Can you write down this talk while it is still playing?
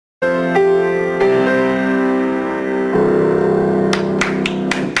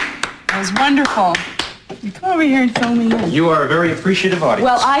wonderful. Come over here and fill me in. You are a very appreciative audience.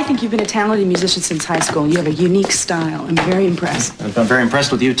 Well, I think you've been a talented musician since high school. You have a unique style. I'm very impressed. I'm very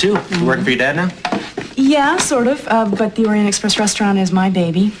impressed with you, too. You working for your dad now? Yeah, sort of. But the Orient Express restaurant is my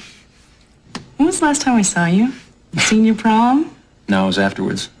baby. When was the last time I saw you? Senior prom? No, it was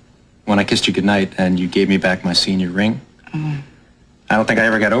afterwards. When I kissed you goodnight and you gave me back my senior ring. Oh. I don't think I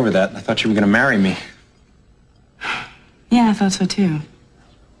ever got over that. I thought you were going to marry me. Yeah, I thought so, too.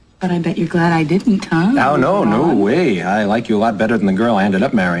 But I bet you're glad I didn't, huh? Oh, no way. I like you a lot better than the girl I ended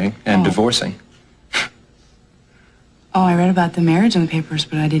up marrying and divorcing. Oh, I read about the marriage in the papers,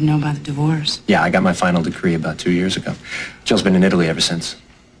 but I didn't know about the divorce. Yeah, I got my final decree about 2 years ago. Jill's been in Italy ever since.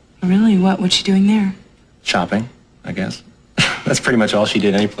 Really? What's she doing there? Shopping, I guess. That's pretty much all she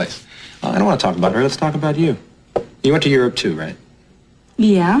did anyplace. I don't want to talk about her. Let's talk about you. You went to Europe, too, right?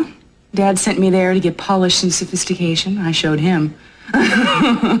 Yeah. Dad sent me there to get polish and sophistication. I showed him.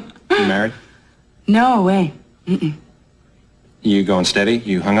 You married? No way. Mm-mm. You going steady?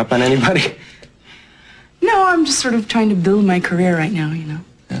 You hung up on anybody? No, I'm just sort of trying to build my career right now, you know.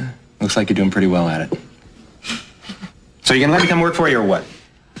 Yeah. Looks like you're doing pretty well at it. So you gonna let me come work for you or what?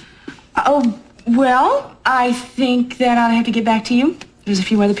 Oh, well, I think that I'll have to get back to you. There's a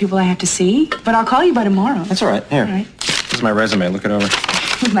few other people I have to see, but I'll call you by tomorrow. That's all right. Here. All right. This is my resume. Look it over.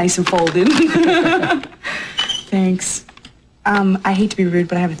 Nice and folded. Thanks. I hate to be rude,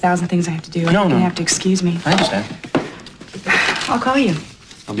 but I have 1,000 things I have to do. No. You have to excuse me. I understand. I'll call you.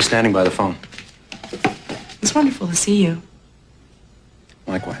 I'll be standing by the phone. It's wonderful to see you.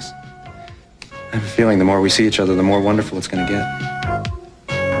 Likewise. I have a feeling the more we see each other, the more wonderful it's going to get.